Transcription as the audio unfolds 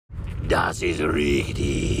Das ist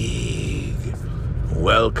richtig.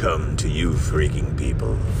 Welcome to you freaking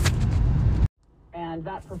people. And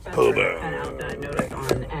that professor sent out that notice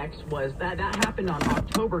on X was that happened on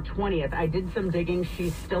October 20th. I did some digging.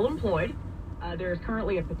 She's still employed. There's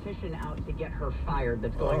currently a petition out to get her fired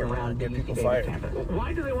that's going around the UC Davis campus.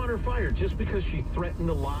 Why do they want her fired? Just because she threatened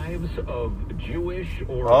the lives of Jewish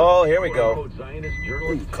or here we go. Zionist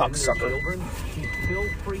journalists and their children? She's still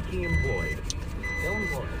freaking employed. Still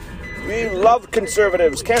employed. We love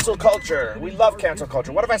conservatives. Cancel culture. We love cancel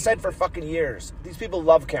culture. What have I said for fucking years? These people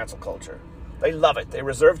love cancel culture. They love it. They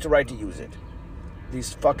reserve the right to use it.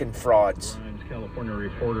 These fucking frauds. Times California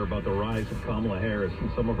reporter about the rise of Kamala Harris, and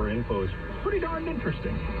some of her info is pretty darn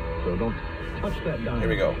interesting. So don't touch that dime. Here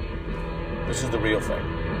we go. This is the real thing.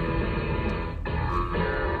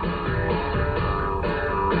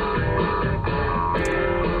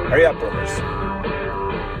 Hurry up, boomers.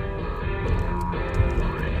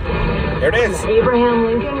 Here it is. Abraham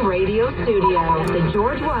Lincoln Radio Studio at the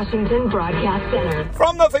George Washington Broadcast Center.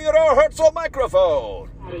 From the Theodore Herzl microphone.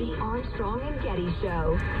 The Armstrong and Getty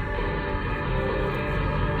Show.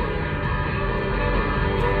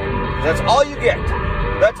 That's all you get.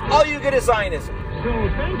 That's all you get is Zionism. So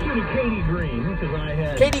thank you to Katie Green, because I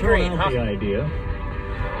had Katie Green, the idea.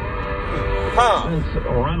 Huh. Since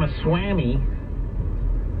Ramaswamy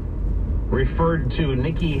referred to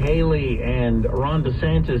Nikki Haley and Ron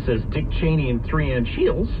DeSantis as Dick Cheney and 3-inch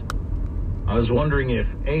heels, I was wondering if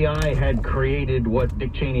AI had created what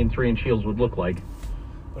Dick Cheney and 3-inch heels would look like.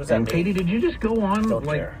 What does that mean? Katie, did you just go on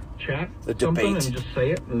chat the something debate and just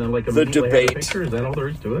say it and then the immediately debate have a picture? Is that all there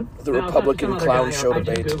is to it? The Republican clown show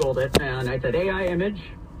debate. I just Googled it and I said AI image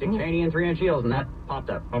Dick Cheney and 3-inch heels, and that popped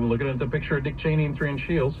up. I'm looking at the picture of Dick Cheney and 3-inch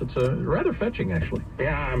heels. It's rather fetching, actually.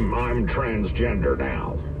 Yeah, I'm transgender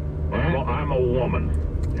now. I'm a woman.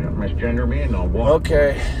 Yeah, misgender me and a woman.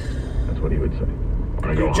 Okay. That's what he would say.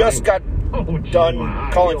 You just got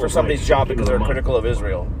done calling for somebody's job because they're critical of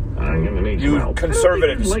Israel. You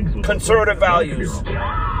conservative values.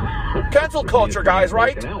 Cancel culture, guys,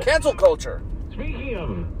 right? Cancel culture. Speaking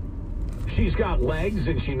of, she's got legs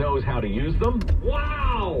and she knows how to use them.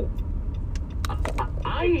 Wow!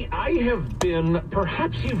 I have been,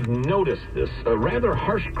 perhaps you've noticed this, a rather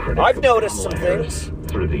harsh critic. I've noticed some things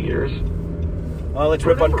through the years. Well, let's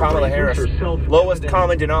rip on Kamala Harris. Lowest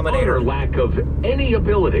common denominator. Lack of any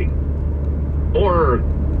ability or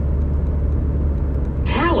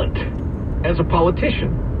talent as a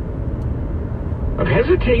politician. I've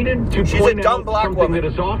hesitated to point out something that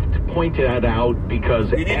is oft pointed out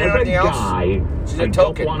because as a guy, I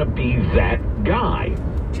don't want to be that guy.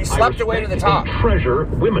 She slept her way to the top. Treasure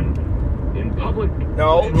women in public.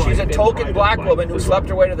 No, she's a token black woman who slept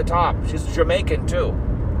her way to the top. She's Jamaican too.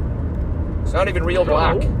 It's not even real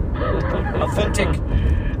black. Authentic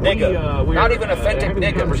nigga. Not even authentic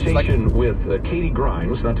nigga. Conversation with Katie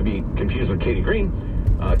Grimes, not to be confused with Katie Green.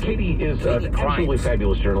 Katie is an absolutely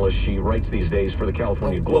fabulous journalist. She writes these days for the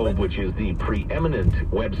California Globe, which is the preeminent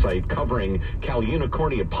website covering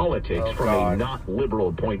Cal-Unicornia politics from a not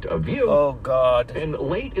liberal point of view. Oh, God. And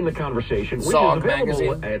late in the conversation, which Zog is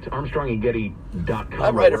available magazine. at ArmstrongandGetty.com.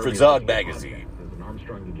 I'm writer for Zog magazine. An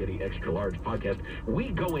Armstrong and Getty extra large podcast. We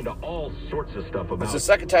go into all sorts of stuff about. It's the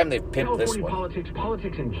second time they've pimped this one.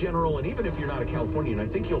 Politics in general, and even if you're not a Californian, I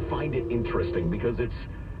think you'll find it interesting because it's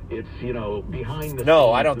behind the No,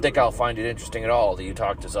 scenes. I don't think I'll find it interesting at all that you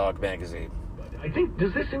talk to Zog magazine. I think,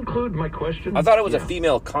 does this include my question? I thought it was a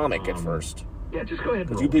female comic at first. Yeah, just go ahead.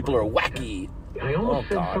 Because you people are wacky. I almost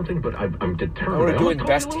said something, but I'm determined. We're doing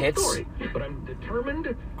best hits. Story, but I'm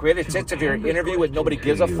determined. Greatest hits of your interview with nobody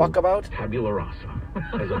gives a fuck about? Tabula rasa,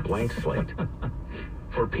 as a blank slate.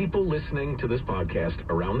 For people listening to this podcast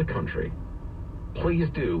around the country, please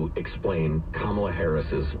do explain Kamala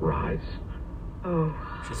Harris's rise. Oh.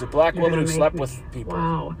 She's a black woman who slept with people.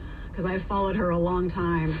 Wow. Because I've followed her a long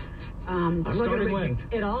time. Starting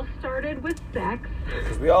it all started with sex.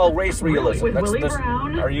 Because we all race realism. With Willie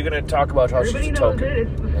Brown. Are you going to talk about how she's a token? Everybody knows it.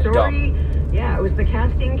 It's the story. Yeah, it was the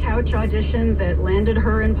casting couch audition that landed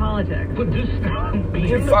her in politics. But just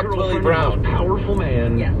being the fucked Willie Brown. Most powerful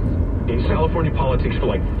man in California politics for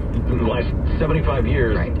like the last 75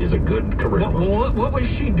 years is a good career. What was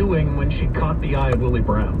she doing when she caught the eye of Willie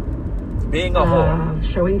Brown? Being a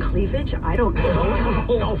whore. Showing cleavage? I don't know.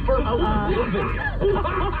 No, for a living.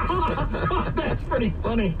 That's pretty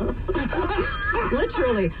funny.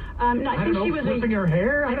 Literally. No, I think she was flipping her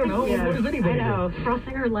hair. I don't know. Yeah, what does anybody I know.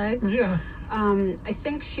 Crossing her legs. Yeah. I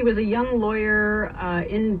think she was a young lawyer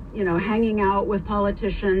hanging out with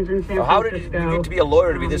politicians in San Francisco. How did you get to be a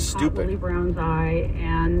lawyer to be this stupid? Willie Brown's eye,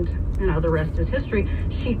 and the rest is history.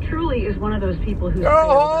 She truly is one of those people who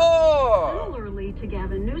directly to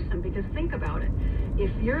Gavin Newsom, because think about it.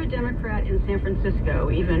 If you're a Democrat in San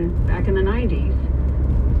Francisco, even back in the 90s,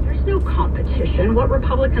 there's no competition. What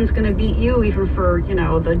Republican's going to beat you even for,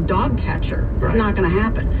 the dog catcher? It's not going to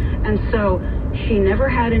happen. And so she never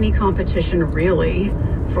had any competition, really,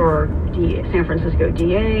 for San Francisco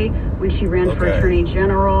DA. When she ran for Attorney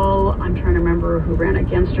General, I'm trying to remember who ran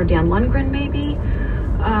against her. Dan Lundgren, maybe?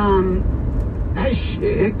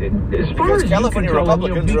 As far as California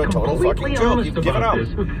Republicans are a total fucking joke. You've given up.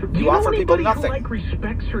 You offer people nothing. Who,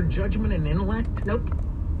 respects her judgment and intellect? Nope.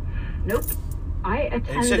 I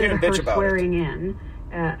attended her swearing in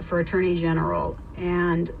for Attorney General,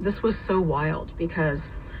 and this was so wild because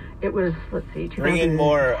it was, 2010,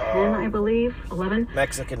 more, I believe, 11.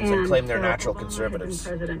 Mexicans and claim they're natural conservatives.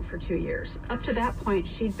 Had been president for 2 years. Up to that point,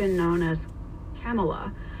 she'd been known as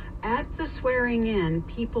Kamala. At the swearing in,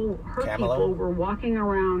 people were walking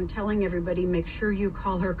around telling everybody, make sure you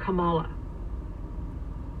call her Kamala.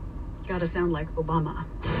 Gotta sound like Obama.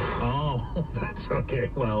 Oh, that's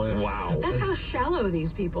okay. Well, wow. That's how shallow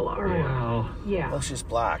these people are. Wow. Yeah. Well, she's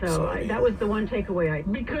black. So that was the one takeaway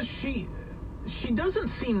because she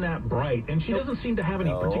doesn't seem that bright, and she doesn't seem to have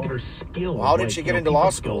any particular skills. Well, how did she get into law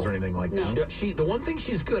school or anything like that? The one thing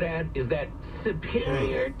she's good at is that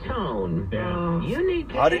superior tone. Yeah. You need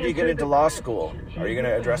to how did you get into law school? Are you going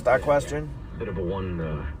to address that question? Bit of a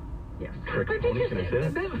one. Yes. Trick pony, can I say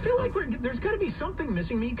that? I feel like there's got to be something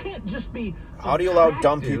missing. I mean, you can't just be. How do you allow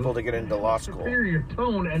dumb people to get into law school? Superior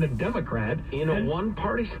tone and a Democrat in a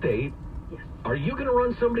one-party state. Are you going to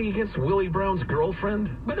run somebody against Willie Brown's girlfriend?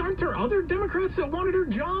 But aren't there other Democrats that wanted her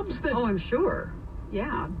jobs? Oh, I'm sure.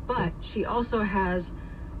 Yeah, but she also has,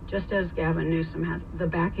 just as Gavin Newsom has, the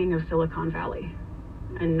backing of Silicon Valley.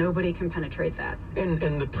 And nobody can penetrate that.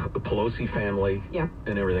 And the Pelosi family. Yeah.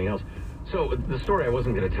 And everything else. So the story I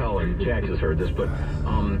wasn't going to tell, and Jax has heard this, but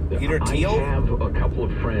Peter Thiel? I have a couple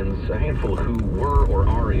of friends, a handful who were or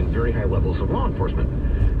are in very high levels of law enforcement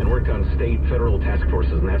and worked on state, federal task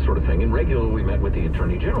forces and that sort of thing, and regularly met with the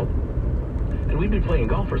Attorney General. And we'd be playing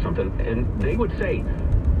golf or something, and they would say,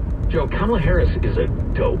 Joe, Kamala Harris is a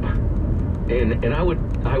dope. And I would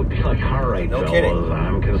be like, all right, no fellas, kidding.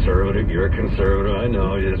 I'm conservative, you're a conservative, I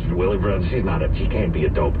know, it's Willie Brown, she can't be a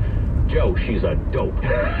dope. Joe, she's a dope.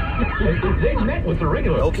 They met with the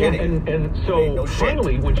regular. No kidding. And so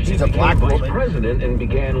finally, when she she's a became black vice woman. President and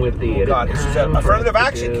began with the this is an affirmative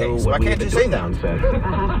action case. Why can't you say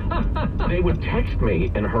that? They would text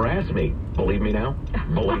me and harass me. Believe me now?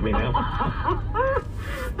 Believe me now?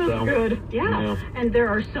 That's good. Yeah. And there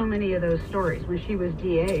are so many of those stories. When she was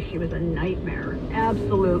DA, she was a nightmare.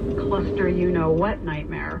 Absolute cluster, you-know-what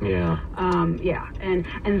nightmare. Yeah. Yeah. And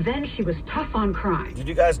then she was tough on crime. Did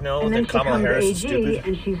you guys know that Kamala Harris is stupid?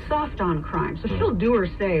 And she's soft on crime. So she'll do or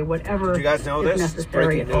say whatever. Did you guys know is this?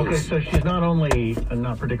 Necessary. Okay, so she's not only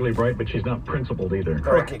not particularly bright, but she's not principled either.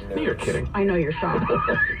 Breaking news. You're kidding. I know you're shocked.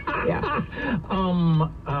 Yeah.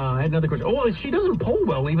 I had another question. Oh, she doesn't poll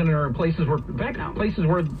well, even in her places where, places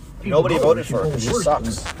where nobody voted for her. She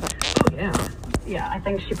sucks. Oh yeah. Yeah, I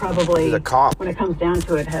think she probably, she's a cop. When it comes down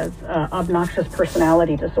to it, has obnoxious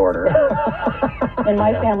personality disorder. In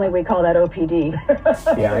my family, we call that OPD.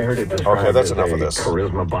 Yeah, I heard it. Okay, that's enough of this.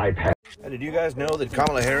 Charisma bypass. Did you guys know that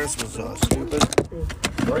Kamala Harris was stupid?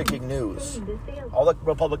 Breaking news. All the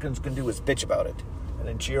Republicans can do is bitch about it and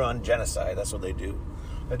then cheer on genocide. That's what they do.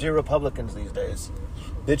 The dear Republicans these days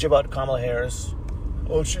bitch about Kamala Harris.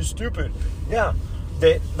 Oh, she's stupid. Yeah.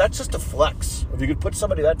 That's just a flex. If you could put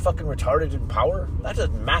somebody that fucking retarded in power, that's a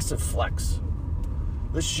massive flex.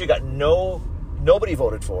 She got nobody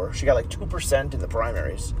voted for her. She got like 2% in the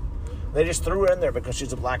primaries. They just threw her in there because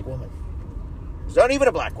she's a black woman. She's not even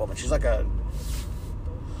a black woman. She's like a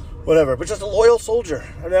whatever, but just a loyal soldier.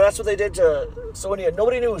 I mean, that's what they did to Sonia.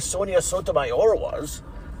 Nobody knew who Sonia Sotomayor was.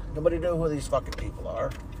 Nobody knew who these fucking people are.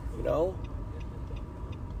 You know?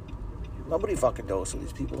 Nobody fucking knows who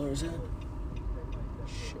these people are, is it?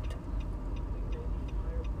 Shit.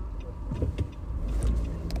 Got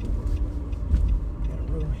a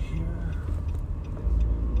room here.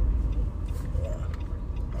 Yeah.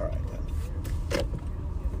 Alright then.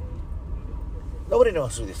 Nobody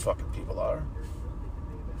knows who these fucking people are.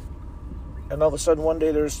 And all of a sudden one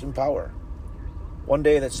day they're just in power. One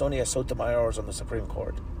day that Sonia Sotomayor is on the Supreme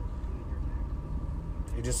Court.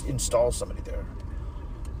 You just install somebody there.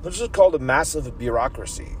 This is called a massive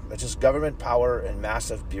bureaucracy. That's just government power and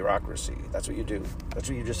massive bureaucracy. That's what you do. That's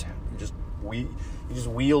what you just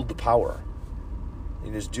wield the power.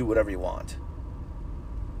 You just do whatever you want.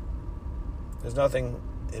 There's nothing,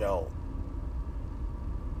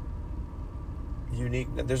 unique.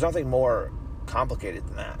 There's nothing more complicated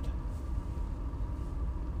than that.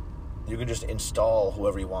 you can just install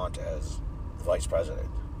whoever you want as the vice president.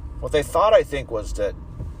 What they thought, I think, was that,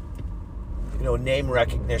 name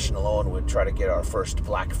recognition alone would try to get our first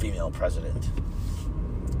black female president.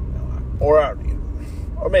 Or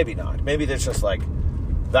maybe not. Maybe there's just like,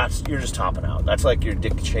 you're just topping out. That's like your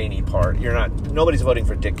Dick Cheney part. Nobody's voting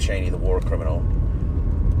for Dick Cheney, the war criminal.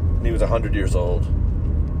 He was 100 years old.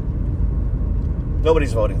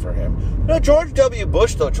 Nobody's voting for him. George W.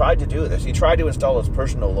 Bush, though, tried to do this. He tried to install his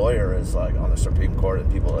personal lawyer as, like, on the Supreme Court,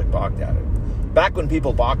 and people, like, balked at it. Back when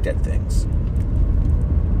people balked at things,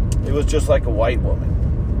 it was just like a white woman.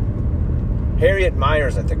 Harriet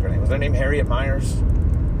Myers, I think her name. Was her name Harriet Myers?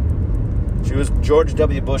 She was George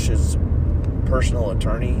W. Bush's personal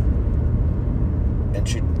attorney, and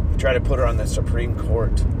he tried to put her on the Supreme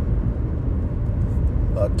Court.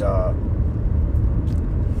 But,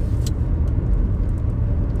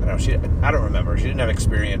 I don't remember. She didn't have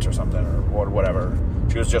experience or something, or whatever.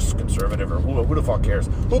 She was just conservative, or who the fuck cares?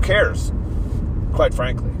 Who cares? Quite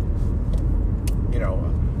frankly.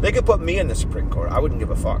 They could put me in the Supreme Court. I wouldn't give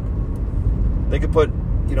a fuck. They could put,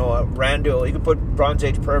 Randall, you could put Bronze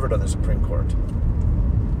Age pervert on the Supreme Court.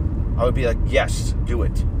 I would be like, yes, do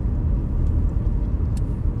it.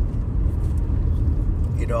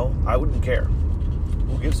 I wouldn't care.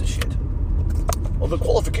 Who gives a shit? Well, the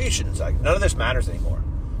qualifications, none of this matters anymore.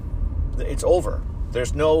 It's over.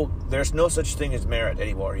 There's no such thing as merit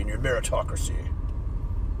anymore in your meritocracy.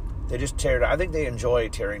 They just tear down. I think they enjoy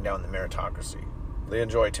tearing down the meritocracy. They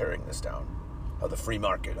enjoy tearing this down. The free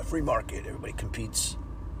market. A free market. Everybody competes.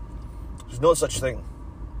 There's no such thing.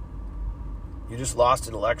 You just lost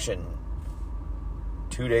an election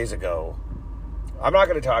 2 days ago. I'm not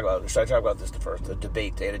going to talk about it. Should I talk about this first? The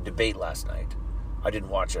debate. They had a debate last night. I didn't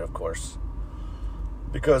watch it, of course,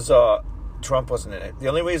 because Trump wasn't in it. The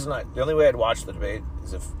only way I'd watch the debate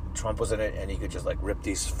is if Trump was in it and he could just, like, rip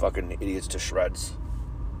these fucking idiots to shreds.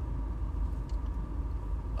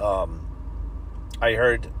 I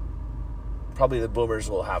heard probably the boomers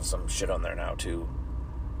will have some shit on there now, too.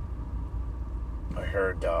 I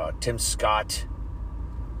heard Tim Scott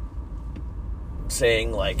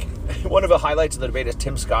saying, like, one of the highlights of the debate is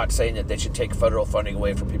Tim Scott saying that they should take federal funding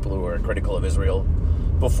away from people who are critical of Israel.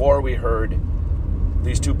 Before we heard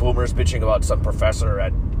these two boomers bitching about some professor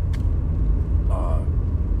at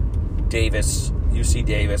UC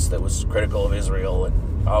Davis that was critical of Israel,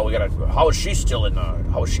 and how is she still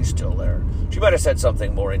there? She might have said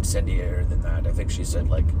something more incendiary than that. I think she said,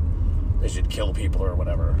 like, they should kill people or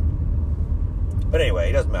whatever. But anyway,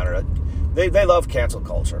 it doesn't matter. They love cancel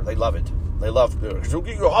culture. They love it. They love,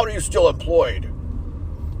 how are you still employed?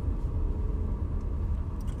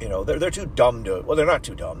 They're too dumb to, well, they're not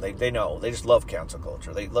too dumb. They know. They just love cancel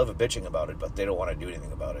culture. They love bitching about it, but they don't want to do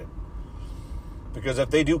anything about it. Because if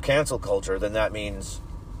they do cancel culture, then that means,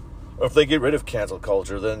 or if they get rid of cancel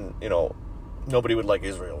culture, then, nobody would like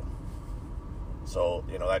Israel. So,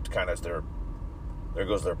 that kind of, there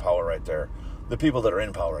goes their power right there. The people that are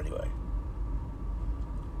in power anyway.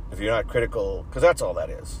 If you're not critical, because that's all that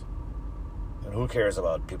is. And who cares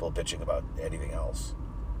about people bitching about anything else?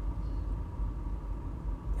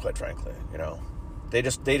 Quite frankly, they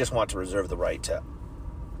just want to reserve the right to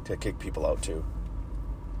kick people out too.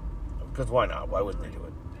 Because why not? Why wouldn't they do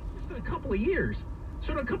it? Just in a couple of years.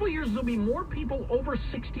 So in a couple of years, there'll be more people over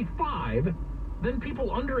 65 than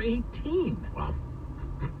people under 18. Wow.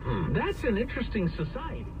 That's an interesting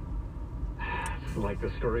society. It's like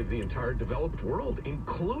the story of the entire developed world,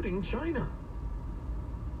 including China.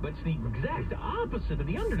 But it's the exact opposite of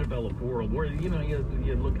the underdeveloped world, where, you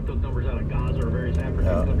look at those numbers out of Gaza or various African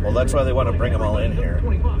countries. Well, that's why they want to bring them all in here.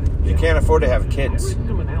 You can't afford to have kids. I read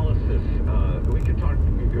some analysis. We could talk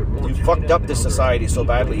more. You fucked up this society so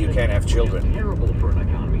badly you can't have children. Terrible for an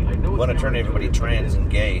economy. I know You want to turn everybody trans and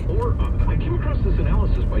gay. I came across this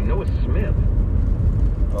analysis by Noah Smith.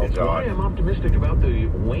 Oh, it's God. why I'm optimistic about the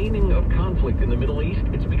waning of conflict in the Middle East.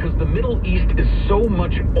 It's because the Middle East is so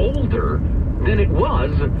much older than it was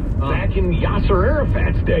back in Yasser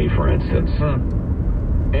Arafat's day, for instance.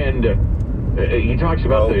 And he talks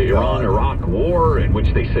about the Iran-Iraq war, in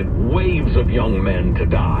which they sent waves of young men to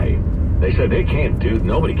die. They said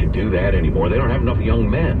nobody can do that anymore. They don't have enough young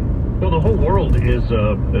men. Well, the whole world is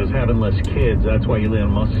having less kids. That's why Elon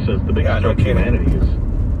Musk says the biggest threat to humanity is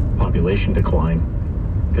population decline.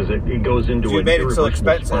 Because it goes into an irreversible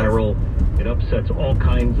spiral. It upsets all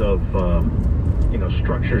kinds of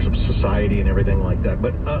structures of society and everything like that.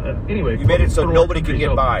 But anyway, you made it so nobody can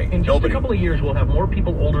get by. In just a couple of years, we'll have more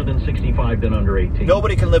people older than 65 than under 18.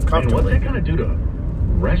 Nobody can live comfortably. And what's that going to do to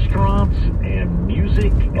restaurants and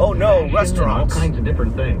music? And restaurants and all kinds of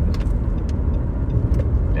different things.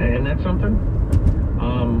 And that's something.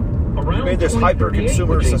 made this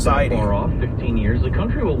hyper-consumer society. Far off, 15 years, the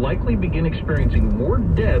country will likely begin experiencing more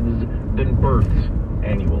deaths than births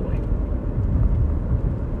annually.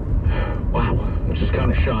 Wow, which is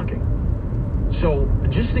kind of shocking. So,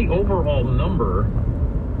 just the overall number,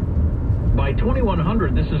 by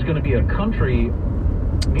 2100, this is going to be a country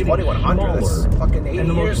getting 2100, that's fucking 80 and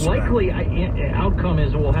the most years likely outcome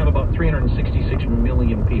is we'll have about 366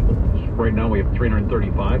 million people. Right now we have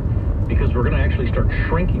 335, because we're going to actually start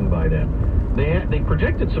shrinking by then. They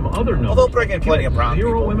projected some other numbers. Well, they'll bring in plenty of brown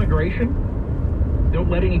people. people. Immigration, don't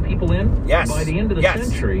let any people in. Yes. By the end of the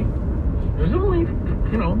century, there's only,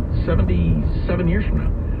 77 years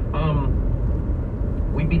from now,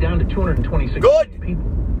 we'd be down to 226 million people.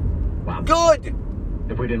 Wow. Good.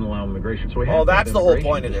 If we didn't allow immigration. So we have that's the whole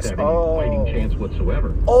point of this. Fighting chance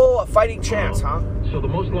whatsoever. Oh, a fighting chance, huh? So the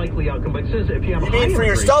most likely outcome, but it says if you have You mean for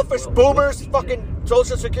your selfish boomers, fucking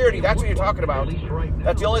Social Security, that's what you're talking about.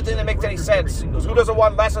 That's the only thing that makes any sense. Because who doesn't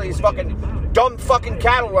want less of these fucking dumb fucking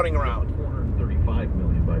cattle running around? 435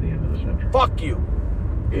 million by the end of the century. Fuck you.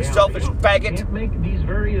 You selfish faggot. Can't make these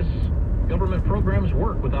various government programs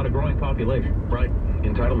work without a growing population. Right.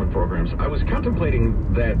 Entitlement programs. I was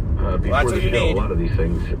contemplating that before the show, a lot of these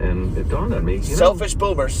things, and it dawned on me. Selfish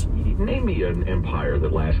boomers. Name me an empire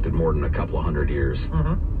that lasted more than a couple of hundred years.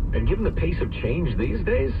 Mm-hmm. And given the pace of change these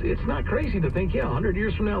days, it's not crazy to think, 100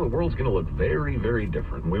 years from now, the world's going to look very, very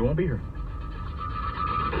different. We won't be here.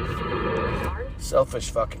 Selfish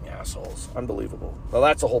fucking assholes. Unbelievable. Well,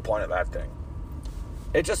 that's the whole point of that thing.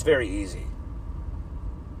 It's just very easy.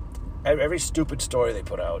 Every stupid story they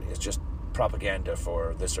put out is just propaganda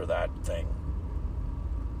for this or that thing.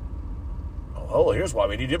 Oh, here's why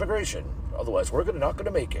we need immigration. Otherwise, we're not going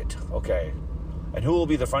to make it. Okay. And who will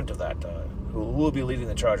be the front of that? Who will be leading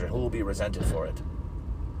the charge, and who will be resented for it?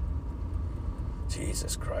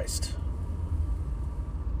 Jesus Christ.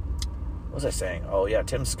 What was I saying? Oh, yeah,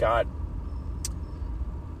 Tim Scott.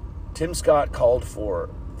 Tim Scott called for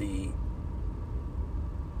the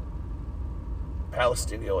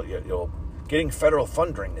Palestinian, getting federal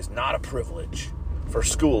funding is not a privilege for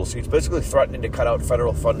schools. He's basically threatening to cut out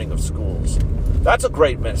federal funding of schools. That's a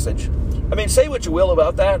great message. I mean, say what you will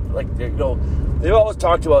about that. Like, they've always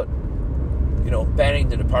talked about, banning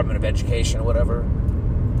the Department of Education or whatever.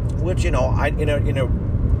 Which, in a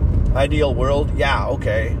ideal world, yeah,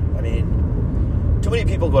 okay. I mean, too many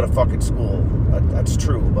people go to fucking school. That's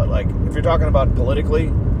true. But, like, if you're talking about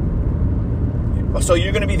politically, so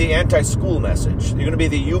you're going to be the anti-school message. You're going to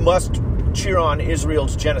be you must cheer on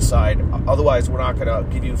Israel's genocide, otherwise we're not going to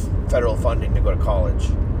give you federal funding to go to college.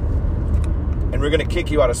 And we're going to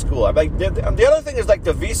kick you out of school. I mean, the other thing is, like,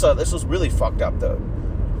 the visa. This was really fucked up, though.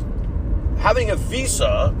 Having a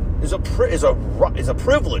visa is a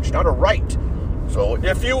privilege, not a right. So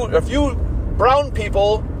if you brown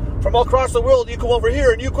people from all across the world, you come over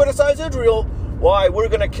here and you criticize Israel, why, we're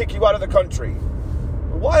going to kick you out of the country.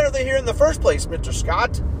 Why are they here in the first place, Mr.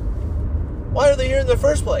 Scott? Why are they here in the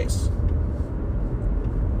first place?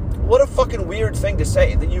 What a fucking weird thing to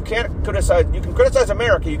say. That you can't criticize. You can criticize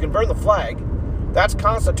America. You can burn the flag. That's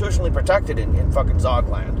constitutionally protected in fucking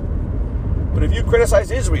Zogland. But if you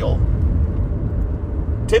criticize Israel,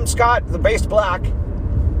 Tim Scott, the based black,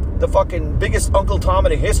 the fucking biggest Uncle Tom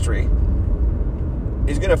in history,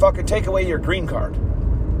 is gonna fucking take away your green card.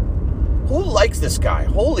 Who likes this guy?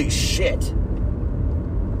 Holy shit.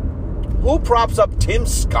 Who props up Tim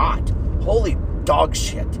Scott? Holy dog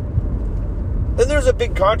shit. Then there's a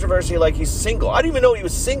big controversy like he's single. I didn't even know he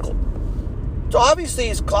was single. So obviously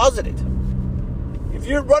he's closeted. If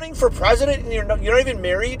you're running for president and you're not even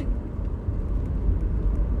married,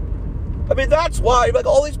 I mean, that's why, like,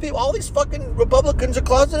 all these people, all these fucking Republicans are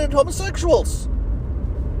closeted homosexuals.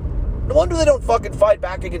 No wonder they don't fucking fight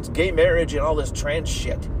back against gay marriage and all this trans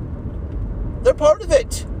shit. They're part of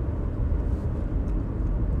it.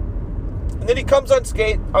 And then he comes on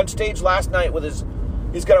stage last night with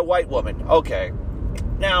he's got a white woman. Okay.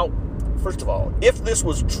 Now, first of all, if this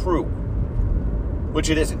was true, which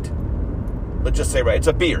it isn't, let's just say, right, it's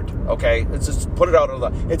a beard, okay? Let's just put it out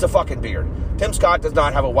it's a fucking beard. Tim Scott does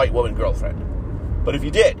not have a white woman girlfriend. But if he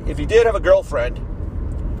did have a girlfriend,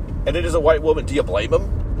 and it is a white woman, do you blame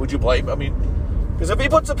him? Would you blame him? I mean, because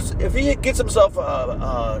if he gets himself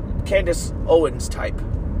a Candace Owens type,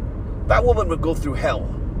 that woman would go through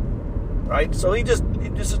hell. Right? So he just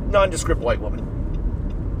a nondescript white woman.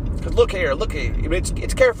 Because look here.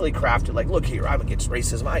 It's carefully crafted. Like, look here, I'm against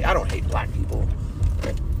racism. I don't hate black people.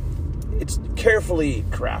 It's carefully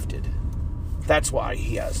crafted. That's why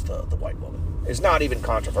he has the white woman. It's not even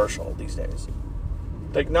controversial these days.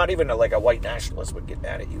 Like, not even a white nationalist would get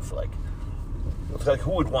mad at you for like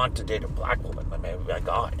who would want to date a black woman? My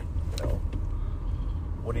God,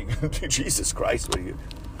 What do you... Jesus Christ,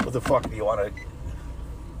 what the fuck do you want to...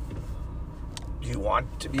 Do you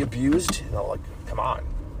want to be abused? You know, like, come on.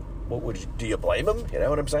 Do you blame him? You know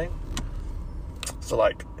what I'm saying? So,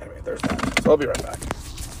 like, anyway, there's that. So I'll be right back.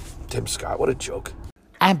 Tim Scott, what a joke.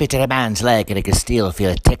 I'm bit at a man's leg and I can still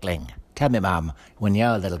feel it tickling. Tell me, Mom, when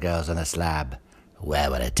your little girl's on a slab, where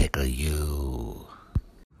would it tickle you?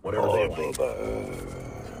 Whatever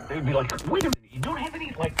they'd be like, wait a minute, you don't have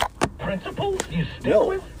any, like, principles you stick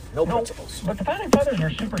with? No principles. But the Founding Fathers are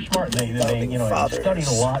super smart. They studied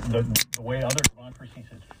a lot the way other democracies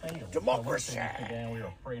have failed. Democracy. So we were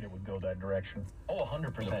afraid it would go that direction. Oh,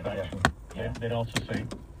 100% direction. Yeah. They'd also say,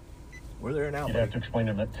 we're there now. You'd have to explain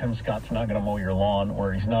to them that Tim Scott's not going to mow your lawn,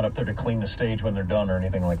 or he's not up there to clean the stage when they're done, or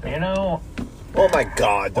anything like that. You know? Oh my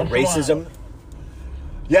God, the racism.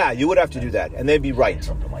 Yeah, you would have to do that, and they'd be right.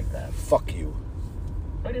 Something like that. Fuck you.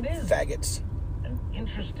 But it is faggots. An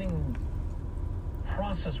interesting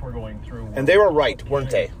process we're going through. And they were right,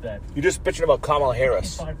 weren't they? You're just bitching about Kamala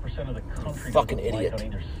Harris. 65% of the country. You fucking idiot. On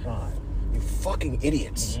either side. You fucking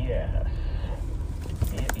idiots. Yes.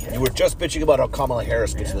 You were just bitching about how Kamala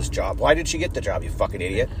Harris gets this job. Why did she get the job, you fucking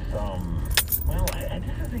idiot? Well,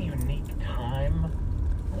 this is a unique time.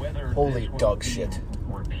 Whether holy this dog shit.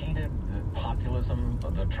 Repeated the populism,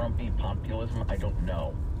 the Trumpy populism, I don't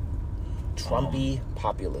know. Trumpy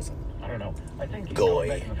populism. I don't know. I think going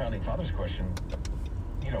back to the Founding Fathers question,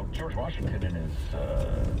 you know, George Washington in his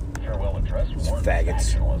farewell address warned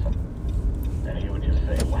nationalism. And he would just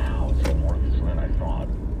say, wow, it's more than I thought.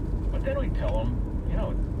 But then we'd tell him, you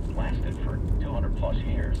know, it lasted for 200 plus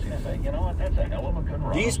years. He'd say, you know what, that's a hell of a good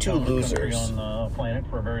run. These two losers on the planet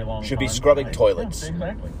for a very long should time. be scrubbing toilets. Yeah,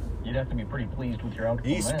 exactly. You'd have to be pretty pleased with your outcome.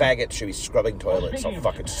 These faggots should be scrubbing toilets. How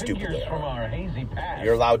fucking stupid they from are. our hazy past,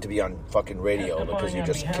 you're allowed to be on fucking radio because you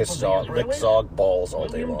just lick zog balls all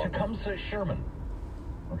day long. Tecumseh Sherman.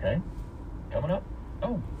 Okay? Coming up.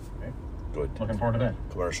 Oh. Okay. Good. Looking forward to that.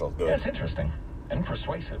 Commercial. Good. Yeah, it's interesting and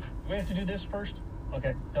persuasive. We have to do this first?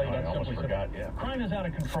 Okay. I almost forgot. Yeah. Crime is out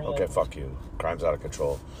of control. Okay, fuck you. Crime's out of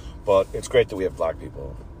control. But it's great that we have black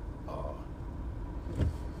people.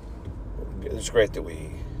 It's great that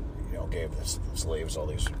we, gave the slaves all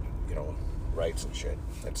these, rights and shit.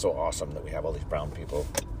 It's so awesome that we have all these brown people.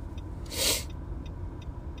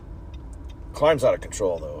 Crime's out of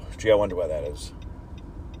control, though. Gee, I wonder why that is.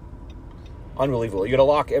 Unbelievable. You gotta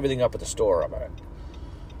lock everything up at the store.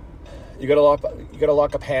 You gotta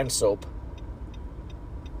lock up hand soap.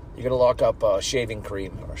 You gotta lock up shaving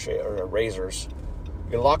cream or razors.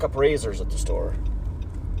 You gotta lock up razors at the store.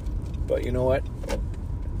 But you know what?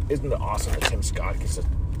 Isn't it awesome that Tim Scott gets to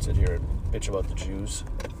sit here and bitch about the Jews?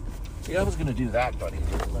 See, I was gonna do that, buddy.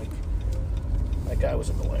 Like, that guy was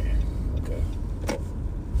in the way. Okay.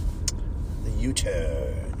 The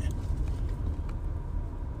U-turn.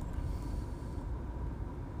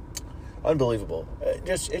 Unbelievable.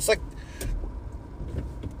 It's like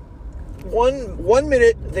one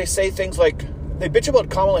minute they say things like they bitch about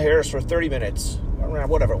Kamala Harris for 30 minutes, or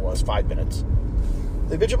whatever it was, 5 minutes.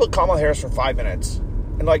 They bitch about Kamala Harris for 5 minutes,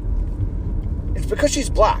 and like it's because she's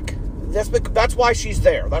black. That's why she's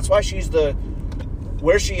there. That's why she's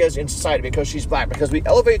where she is in society, because she's black. Because we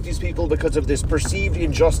elevate these people because of this perceived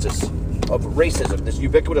injustice of racism, this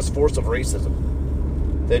ubiquitous force of racism.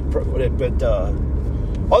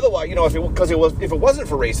 Otherwise, if it wasn't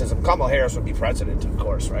for racism, Kamala Harris would be president, of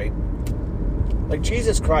course, right? Like,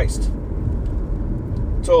 Jesus Christ.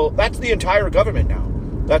 So that's the entire government now.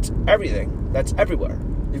 That's everything. That's everywhere.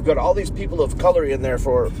 You've got all these people of color in there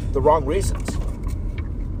for the wrong reasons.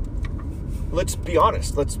 Let's be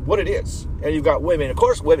honest. That's what it is. And you've got women. Of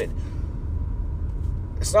course, women.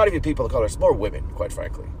 It's not even people of color. It's more women, quite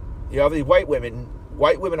frankly. You have the white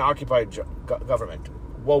women-occupied government.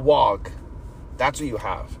 WWOG. That's what you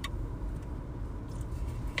have.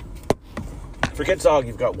 Forget Zog,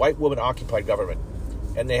 you've got white woman-occupied government.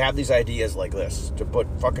 And they have these ideas like this, to put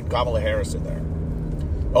fucking Kamala Harris in there.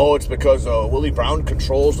 Oh, it's because Willie Brown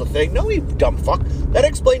controls the thing. No, you dumb fuck. That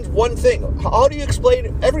explains one thing. How do you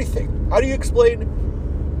explain everything? How do you explain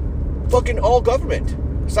fucking all government?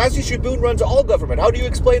 Sassy Shaboon runs all government. How do you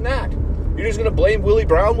explain that? You're just going to blame Willie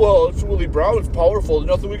Brown? Well, it's Willie Brown. It's powerful. There's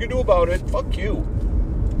nothing we can do about it. Fuck you.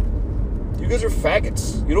 You guys are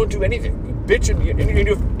faggots. You don't do anything. You bitch and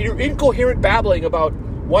you're incoherent babbling about,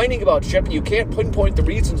 whining about shit, and you can't pinpoint the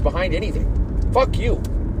reasons behind anything. Fuck you.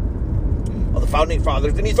 Well, the Founding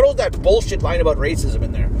Fathers, and he throws that bullshit line about racism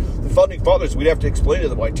in there. The Founding Fathers, we'd have to explain to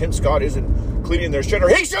them why Tim Scott isn't cleaning their shitter.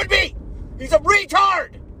 He should be! He's a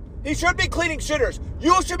retard! He should be cleaning shitters.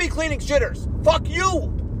 You should be cleaning shitters. Fuck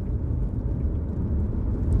you!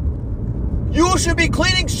 You should be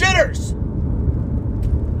cleaning shitters!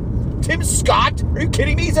 Tim Scott? Are you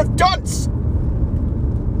kidding me? He's a dunce.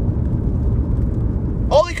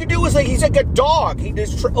 All he could do is he's like a dog. He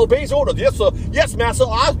just obeys orders. Yes, sir. Yes, master.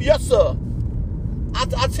 Yes, sir.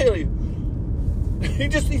 I'll tell you.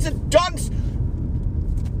 He's a dunce.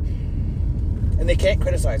 And they can't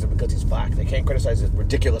criticize him because he's black. They can't criticize his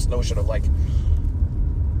ridiculous notion of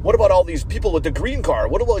what about all these people with the green card?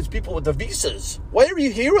 What about these people with the visas? Why are you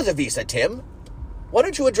here with a visa, Tim? Why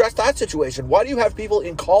don't you address that situation? Why do you have people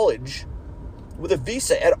in college with a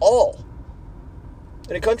visa at all?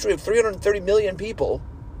 In a country of 330 million people,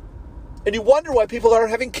 and you wonder why people aren't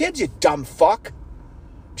having kids, you dumb fuck.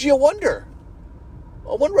 Gee, I wonder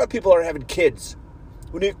why people aren't having kids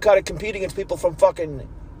when you gotta compete against people from fucking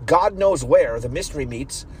God knows where, the mystery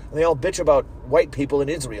meats, and they all bitch about white people in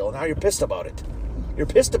Israel, and now you're pissed about it. You're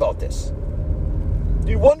pissed about this.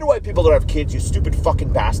 You wonder why people don't have kids, you stupid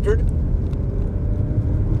fucking bastard.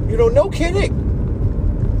 No kidding.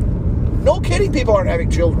 No kidding, people aren't having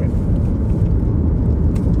children.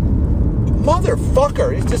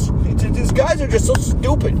 Motherfucker. These guys are just so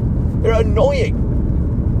stupid. They're annoying.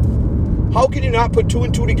 How can you not put two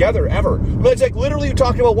and two together, ever? It's like literally you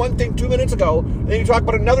talked about one thing 2 minutes ago, and then you talk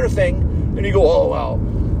about another thing, and you go, oh, well,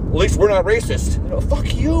 at least we're not racist.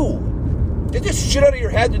 Fuck you. Get this shit out of your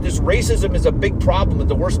head that this racism is a big problem and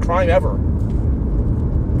the worst crime ever.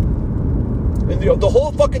 And the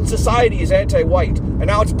whole fucking society is anti-white, and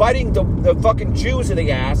now it's biting the fucking Jews in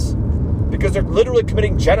the ass because they're literally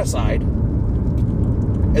committing genocide.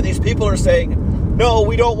 And these people are saying, no,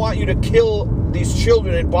 we don't want you to kill these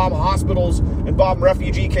children and bomb hospitals and bomb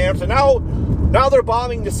refugee camps. And now they're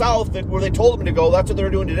bombing the South where they told them to go. That's what they're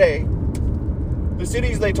doing today. The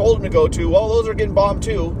cities they told them to go to, well, those are getting bombed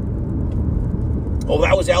too. Oh,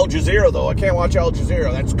 that was Al Jazeera, though. I can't watch Al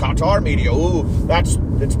Jazeera. That's Qatar media. Ooh,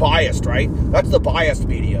 it's biased, right? That's the biased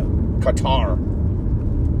media. Qatar.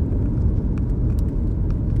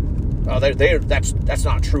 That's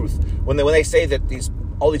not truth. When they say that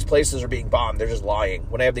all these places are being bombed, they're just lying.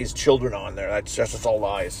 When they have these children on there, that's just all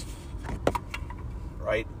lies.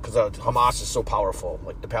 Right? Because Hamas is so powerful.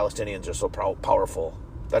 Like the Palestinians are so powerful.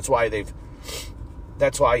 That's why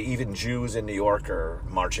even Jews in New York are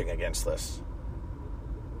marching against this.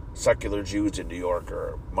 Secular Jews in New York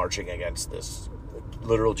are marching against this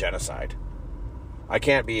literal genocide. I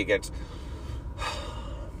can't be against...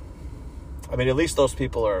 I mean, at least those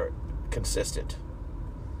people are consistent.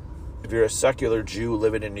 If you're a secular Jew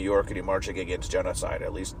living in New York and you're marching against genocide,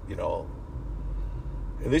 at least you're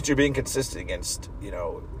being consistent against,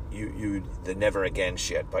 you the never again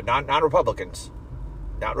shit. But not Republicans.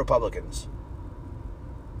 Not Republicans.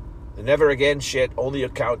 The never again shit only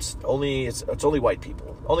accounts, it's only white people.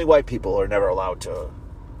 Only white people are never allowed to,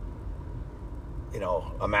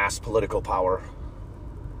 amass political power.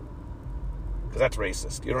 Because that's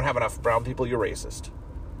racist. You don't have enough brown people, you're racist.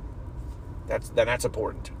 That's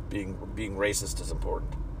important. Being racist is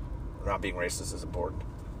important. Not being racist is important.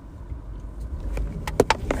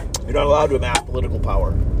 You're not allowed to amass political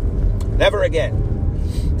power. Never again.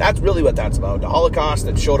 That's really what that's about. The Holocaust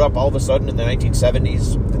that showed up all of a sudden in the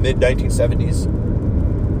 1970s, the mid-1970s.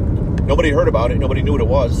 Nobody heard about it. Nobody knew what it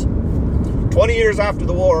was. 20 years after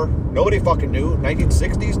the war, nobody fucking knew.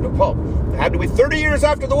 1960s? No, well, it had to be 30 years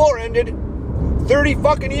after the war ended. 30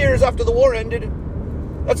 fucking years after the war ended.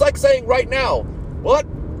 That's like saying right now. What?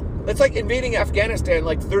 It's like invading Afghanistan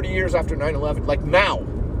 30 years after 9/11. Like now.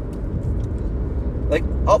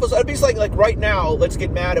 All of a sudden, it'd be saying right now, let's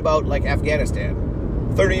get mad about Afghanistan.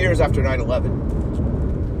 30 years after 9/11.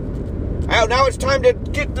 Now it's time to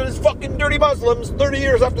get those fucking dirty Muslims 30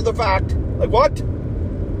 years after the fact. What?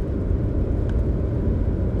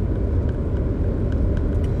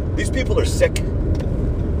 These people are sick.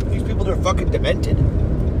 These people are fucking demented.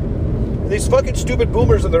 And these fucking stupid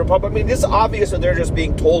boomers in the Republic. I mean, it's obvious that they're just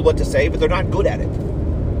being told what to say, but they're not good at it.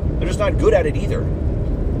 They're just not good at it either.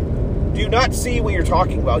 Do you not see what you're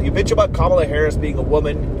talking about? You bitch about Kamala Harris being a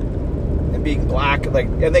woman and being black, and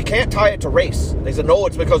they can't tie it to race. They said, no,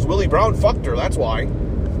 it's because Willie Brown fucked her, that's why.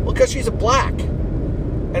 Well, because she's a black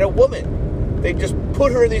and a woman. They just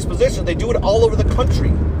put her in these positions. They do it all over the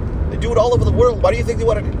country. They do it all over the world. Why do you think they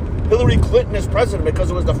wanted Hillary Clinton as president? Because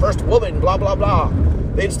it was the first woman, blah, blah, blah.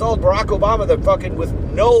 They installed Barack Obama with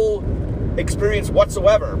no experience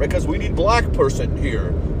whatsoever because we need black person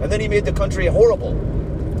here. And then he made the country horrible.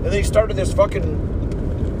 And then he started this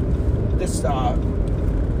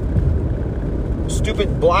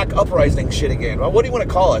stupid black uprising shit again. Well, what do you want to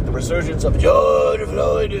call it? The resurgence of George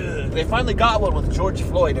Floyd. They finally got one with George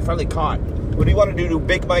Floyd. They finally caught. What do you want to do?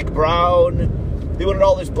 Big Mike Brown? They wanted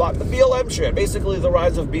all this the BLM shit. Basically the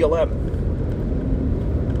rise of BLM.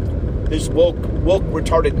 His woke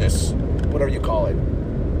retardedness, whatever you call it.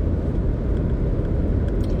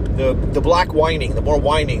 The black whining, the more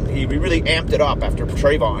whining. He really amped it up after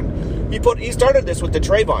Trayvon. He started this with the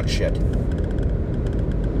Trayvon shit.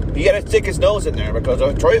 He had to stick his nose in there because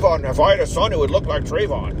Trayvon, if I had a son, it would look like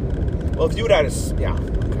Trayvon. Well, if you had yeah,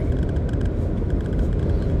 okay.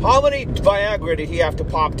 How many Viagra did he have to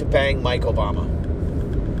pop to bang Mike Obama?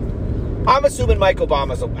 I'm assuming Mike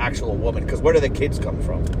Obama's an actual woman, because where do the kids come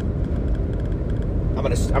from? I'm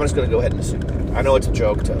just gonna go ahead and assume that. I know it's a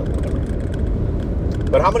joke to whatever.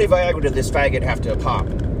 But how many Viagra did this faggot have to pop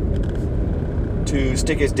to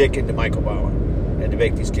stick his dick into Mike Obama and to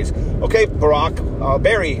make these kids? Okay, Barack,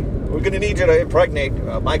 Barry, we're gonna need you to impregnate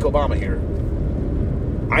Mike Obama here.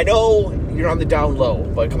 I know you're on the down low,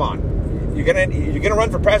 but come on. You're gonna run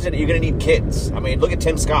for president, you're gonna need kids. I mean, look at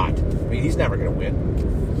Tim Scott. I mean, he's never gonna win.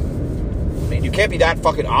 I mean, you can't be that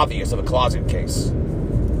fucking obvious of a closet case.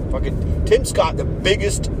 Fucking Tim Scott, the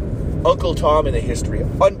biggest Uncle Tom in the history.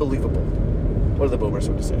 Unbelievable. What do the boomers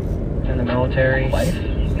have to say? In the military life?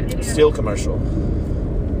 Still commercial.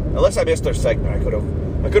 Unless I missed their segment. I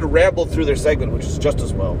could have rambled through their segment, which is just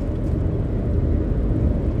as well.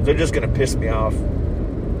 They're just gonna piss me off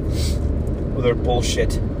with their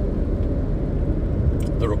bullshit.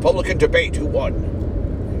 The Republican debate, who won?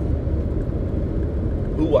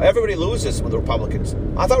 Everybody loses with the Republicans.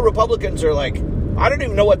 I thought Republicans are like, I don't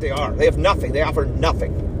even know what they are. They have nothing. They offer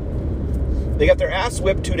nothing. They got their ass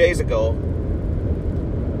whipped 2 days ago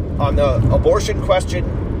on the abortion question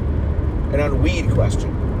and on weed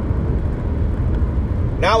question.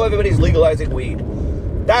 Now everybody's legalizing weed.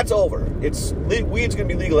 That's over. Weed's going to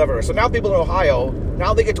be legal everywhere. So now people in Ohio,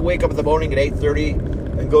 now they get to wake up in the morning at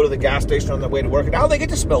 8:30 and go to the gas station on their way to work. And now they get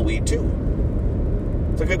to smell weed too.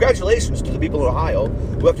 So congratulations to the people in Ohio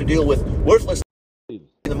who have to deal with worthless in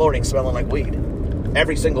the morning smelling like weed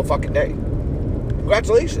every single fucking day.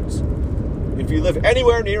 Congratulations. If you live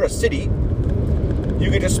anywhere near a city,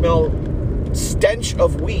 you get to smell stench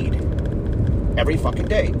of weed every fucking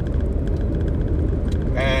day.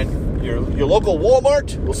 And your local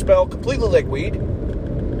Walmart will smell completely like weed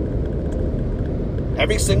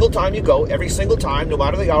every single time you go, every single time, no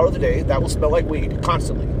matter the hour of the day, that will smell like weed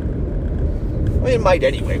constantly. Well, it might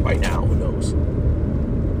anyway right now, who knows.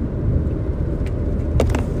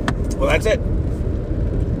 Well, that's it.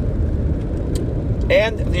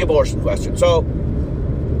 And the abortion question. So,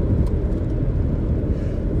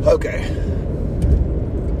 okay.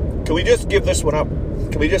 Can we just give this one up?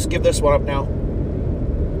 Can we just give this one up now?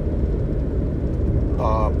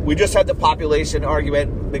 We just had the population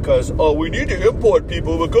argument because, we need to import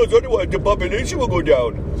people because otherwise the population will go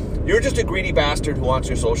down. You're just a greedy bastard who wants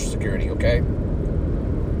your Social Security, okay?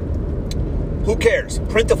 Who cares?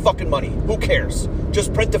 Print the fucking money. Who cares?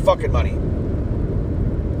 Just print the fucking money.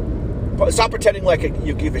 Stop pretending like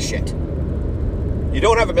you give a shit. You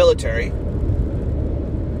don't have a military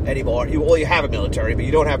anymore. You have a military, but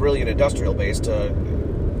you don't have really an industrial base to...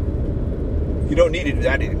 You don't need to do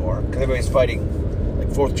that anymore because everybody's fighting like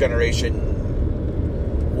 4th generation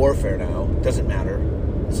warfare now. It doesn't matter.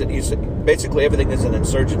 Basically, everything is an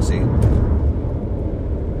insurgency.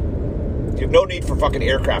 You have no need for fucking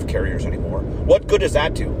aircraft carriers anymore. What good does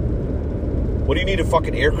that do? What do you need a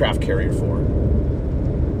fucking aircraft carrier for?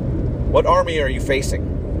 What army are you facing?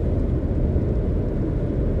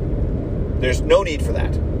 There's no need for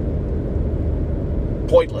that.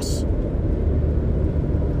 Pointless.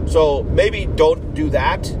 So maybe don't do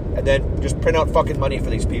that and then just print out fucking money for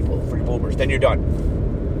these people, for your boomers. Then you're done.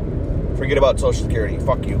 Forget about Social Security.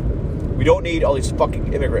 Fuck you. We don't need all these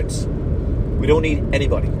fucking immigrants. We don't need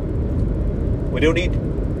anybody. We don't need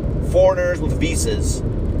foreigners with visas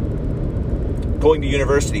going to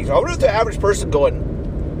universities. I wonder if the average person going,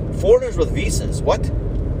 foreigners with visas, what?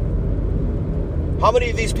 How many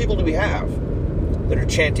of these people do we have that are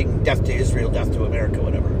chanting death to Israel, death to America,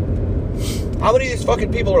 whatever? How many of these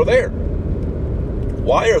fucking people are there?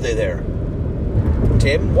 Why are they there?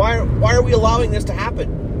 Tim, why are we allowing this to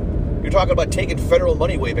happen? You're talking about taking federal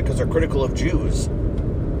money away because they're critical of Jews.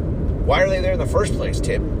 Why are they there in the first place,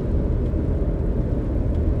 Tim?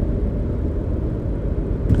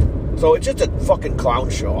 So it's just a fucking clown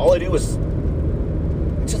show. All I do is...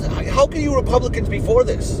 how can you Republicans be for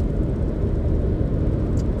this?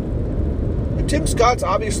 And Tim Scott's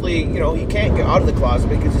obviously, he can't get out of the closet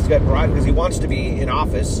because he's got pride, because he wants to be in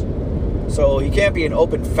office. So he can't be an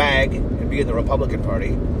open fag and be in the Republican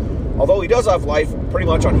Party. Although he does have life pretty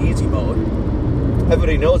much on easy mode.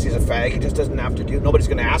 Everybody knows he's a fag. He just doesn't have to do... Nobody's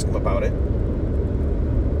going to ask him about it.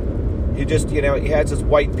 He just, he has his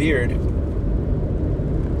white beard.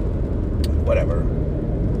 Whatever.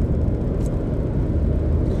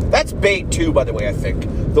 That's bait too, by the way, I think.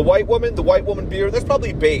 The white woman beer, that's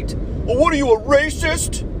probably bait. Well, what are you, a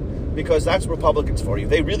racist? Because that's Republicans for you.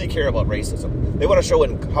 They really care about racism. They want to show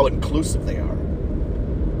how inclusive they are.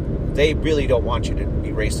 They really don't want you to be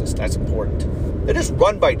racist. That's important. They're just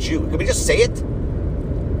run by Jews. Can we just say it?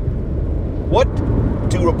 What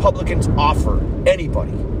do Republicans offer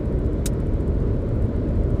anybody?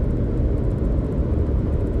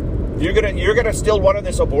 You're gonna still run on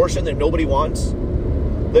this abortion that nobody wants?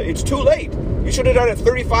 It's too late. You should have done it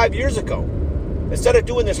 35 years ago. Instead of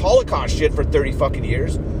doing this Holocaust shit for 30 fucking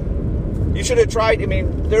years, you should have tried. I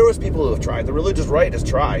mean, there was people who have tried. The religious right has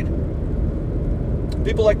tried.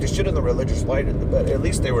 People like to shit on the religious right, but at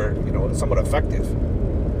least they were, somewhat effective.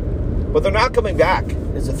 But they're not coming back,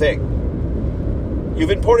 is the thing.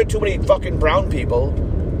 You've imported too many fucking brown people.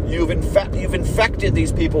 You've infected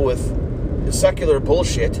these people with secular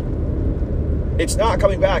bullshit. It's not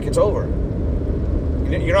coming back. It's over.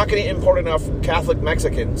 You're not going to import enough Catholic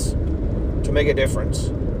Mexicans to make a difference.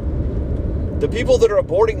 The people that are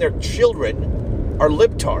aborting their children are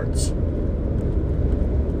libtards.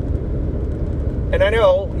 And I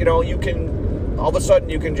know, you can, all of a sudden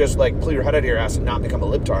you can just pull your head out of your ass and not become a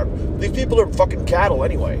libtard. These people are fucking cattle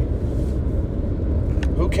anyway.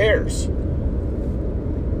 Who cares?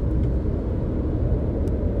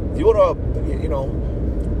 If you want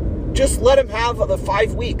to, just let him have the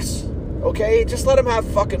 5 weeks. Okay? Just let him have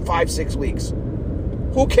fucking 5-6 weeks.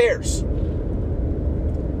 Who cares?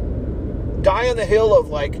 Die on the hill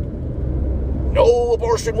of no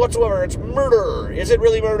abortion whatsoever. It's murder. Is it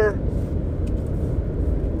really murder?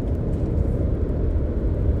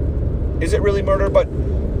 Is it really murder? But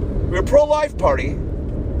your pro-life party,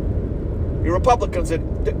 your Republicans,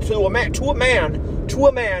 to a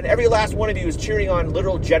man, every last one of you is cheering on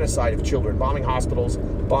literal genocide of children, bombing hospitals,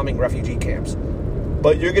 bombing refugee camps.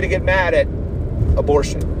 But you're going to get mad at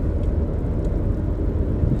abortion.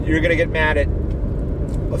 You're going to get mad at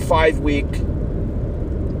a 5-week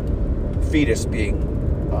fetus being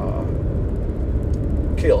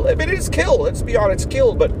killed. I mean, it is killed. Let's be honest, it's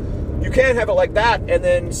killed. But you can't have it like that and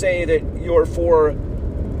then say that you're for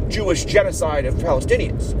Jewish genocide of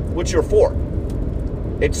Palestinians, which you're for.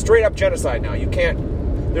 It's straight up genocide now. You can't.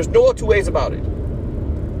 There's no two ways about it.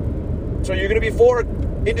 So you're going to be for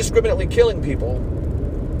indiscriminately killing people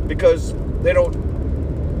because they don't,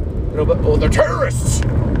 they're terrorists.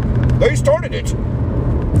 They started it.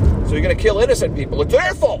 So you're going to kill innocent people. It's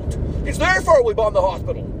their fault. It's their fault we bombed the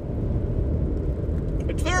hospital.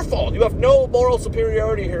 It's their fault. You have no moral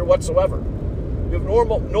superiority here whatsoever. You have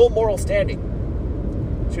no moral standing.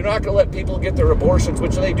 So you're not going to let people get their abortions,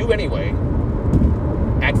 which they do anyway,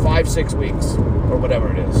 at 5-6 weeks or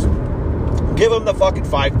whatever it is. Give them the fucking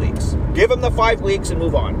 5 weeks. Give them the 5 weeks and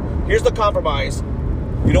move on. Here's the compromise.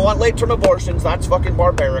 You don't want late-term abortions. That's fucking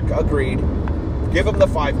barbaric. Agreed. Give them the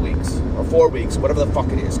 5 weeks or 4 weeks, whatever the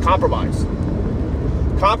fuck it is. Compromise.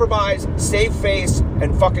 Compromise, save face,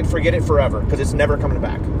 and fucking forget it forever because it's never coming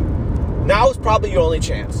back. Now is probably your only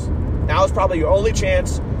chance.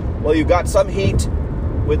 Well, you've got some heat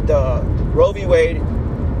with Roe v. Wade.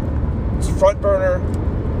 It's front burner.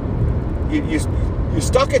 You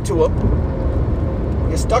stuck it to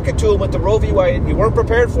him. You stuck it to him with the Roe v. Wade. You weren't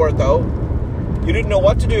prepared for it, though. You didn't know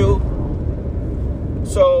what to do.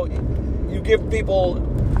 So you give people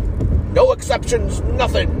no exceptions,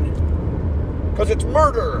 nothing. Because it's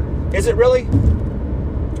murder. Is it really?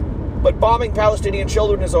 But bombing Palestinian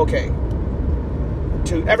children is okay.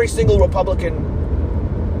 To every single Republican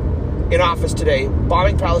in office today,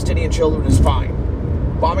 bombing Palestinian children is fine.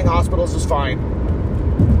 Bombing hospitals is fine.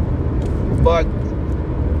 But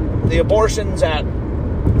the abortions at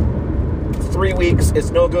 3 weeks is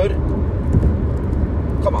no good.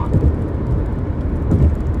 Come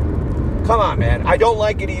on, man. I don't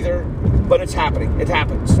like it either, but it's happening. It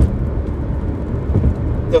happens.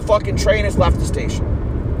 The fucking train has left the station.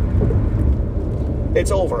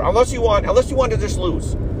 It's over. Unless you want to just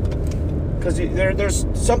lose. Because there's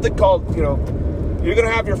something called, you're going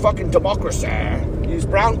to have your fucking democracy. These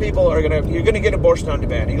brown people you're going to get abortion on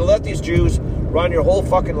demand. You're going to let these Jews run your whole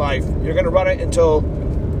fucking life. You're going to run it until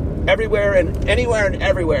anywhere and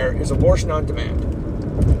everywhere is abortion on demand.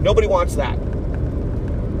 Nobody wants that.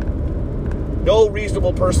 No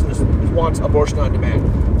reasonable person wants abortion on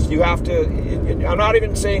demand. So you have to, I'm not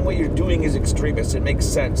even saying what you're doing is extremist. It makes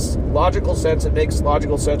sense. Logical sense. It makes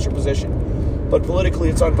logical sense, your position. But politically,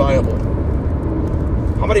 it's unviable.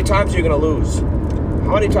 How many times are you going to lose?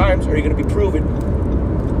 How many times are you going to be proven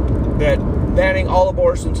that banning all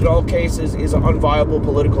abortions in all cases is an unviable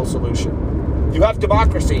political solution? You have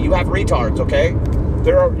democracy. You have retards, okay?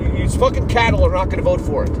 These fucking cattle are not going to vote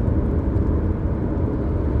for it.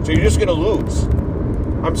 So you're just going to lose.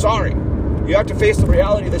 I'm sorry. You have to face the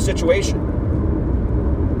reality of the situation.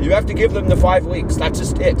 You have to give them the 5 weeks. That's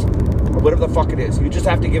just it. Or whatever the fuck it is. You just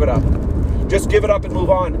have to give it up. Just give it up and move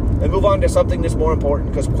on. And move on to something that's more important.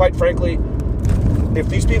 Because quite frankly, if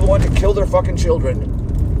these people want to kill their fucking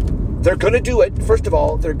children, they're going to do it. First of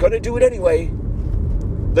all, they're going to do it anyway.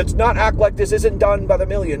 Let's not act like this isn't done by the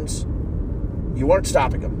millions. You weren't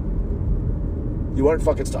stopping them. You weren't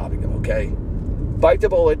fucking stopping them, okay? Bite the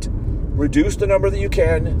bullet. Reduce the number that you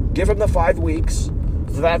can. Give them the 5 weeks.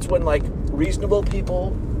 So that's when, like, reasonable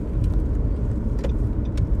people,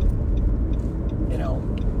 you know,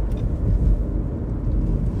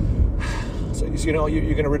 so, you know, you're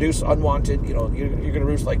going to reduce unwanted, you know, you're going to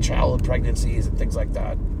reduce, like, child pregnancies and things like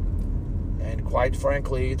that. And quite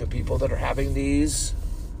frankly, the people that are having these,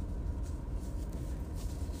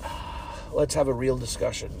 let's have a real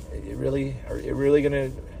discussion. Are you really going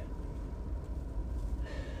to...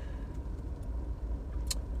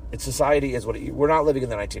 It's society is what we're not living in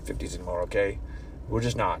the 1950s anymore, okay? We're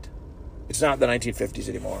just not. It's not the 1950s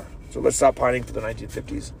anymore. So let's stop pining for the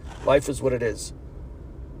 1950s. Life is what it is.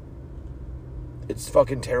 It's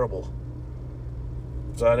fucking terrible.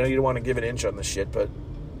 So I know you don't want to give an inch on this shit, but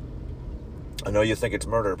I know you think it's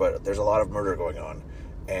murder, but there's a lot of murder going on.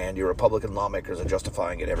 And your Republican lawmakers are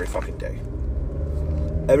justifying it every fucking day.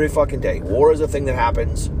 Every fucking day. War is a thing that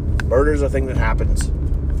happens. Murder is a thing that happens.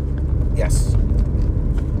 Yes.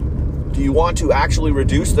 Do you want to actually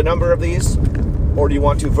reduce the number of these? Or do you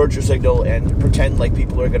want to virtue signal and pretend like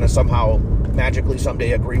people are going to somehow magically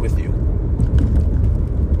someday agree with you?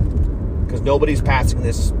 Because nobody's passing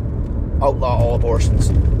this outlaw all abortions.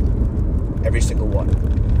 Every single one.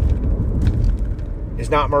 It's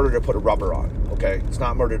not murder to put a rubber on, okay? It's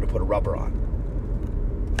not murder to put a rubber on.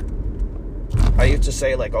 I used to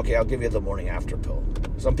say, like, okay, I'll give you the morning after pill.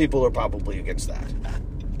 Some people are probably against that.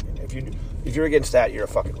 If you're against that, you're a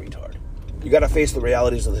fucking retard. You got to face the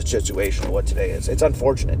realities of the situation of what today is. It's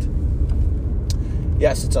unfortunate.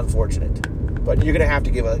 Yes, it's unfortunate. But you're going to have to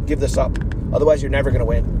give this up. Otherwise, you're never going to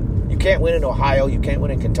win. You can't win in Ohio. You can't win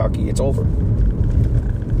in Kentucky. It's over.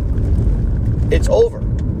 It's over.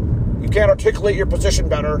 You can't articulate your position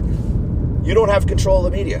better. You don't have control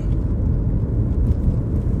of the media.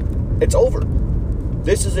 It's over.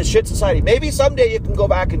 This is a shit society. Maybe someday you can go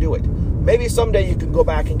back and do it. Maybe someday you can go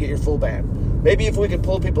back and get your full ban. Maybe if we can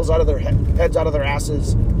pull people's out of their heads out of their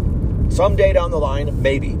asses someday down the line,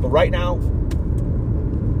 maybe. But right now,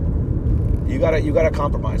 you gotta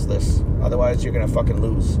compromise this. Otherwise, you're gonna fucking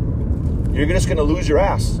lose. You're just gonna lose your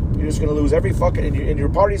ass. You're just gonna lose every fucking, and your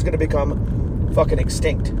party's gonna become fucking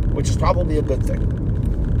extinct, which is probably a good thing.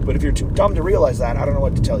 But if you're too dumb to realize that, I don't know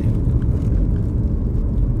what to tell you.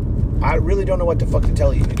 I really don't know what the fuck to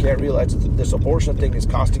tell you. You can't realize that this abortion thing is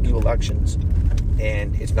costing you elections,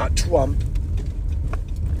 and it's not Trump.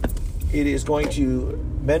 It is going to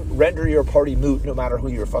render your party moot no matter who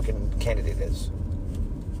your fucking candidate is.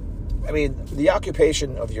 I mean, the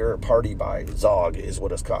occupation of your party by WWOG is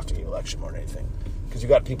what is costing you election more than anything. Because you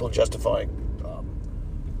got people justifying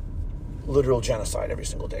literal genocide every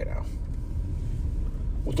single day now.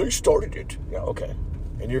 Well, they started it. Yeah, okay.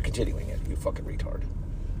 And you're continuing it, you fucking retard.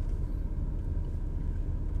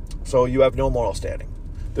 So you have no moral standing.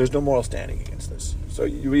 There's no moral standing against this. So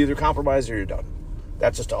you either compromise or you're done.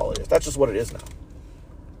 That's just all it is. That's just what it is now.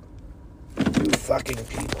 You fucking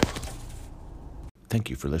people. Thank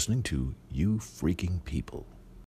you for listening to You Freaking People.